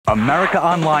America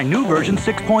Online new version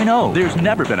 6.0. There's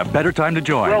never been a better time to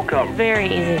join. Welcome. Very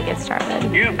easy to get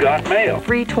started. You've got mail.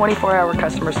 Free 24-hour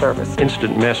customer service.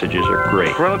 Instant messages are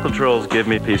great. Parental controls give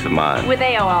me peace of mind. With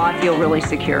AOL, I feel really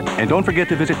secure. And don't forget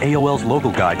to visit AOL's local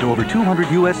guide to over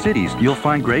 200 U.S. cities. You'll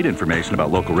find great information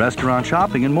about local restaurants,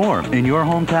 shopping, and more in your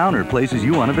hometown or places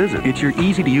you want to visit. It's your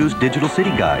easy-to-use digital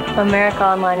city guide. America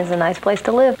Online is a nice place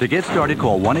to live. To get started,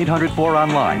 call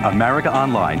 1-800-4ONLINE. America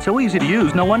Online. So easy to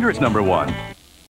use, no wonder it's #1.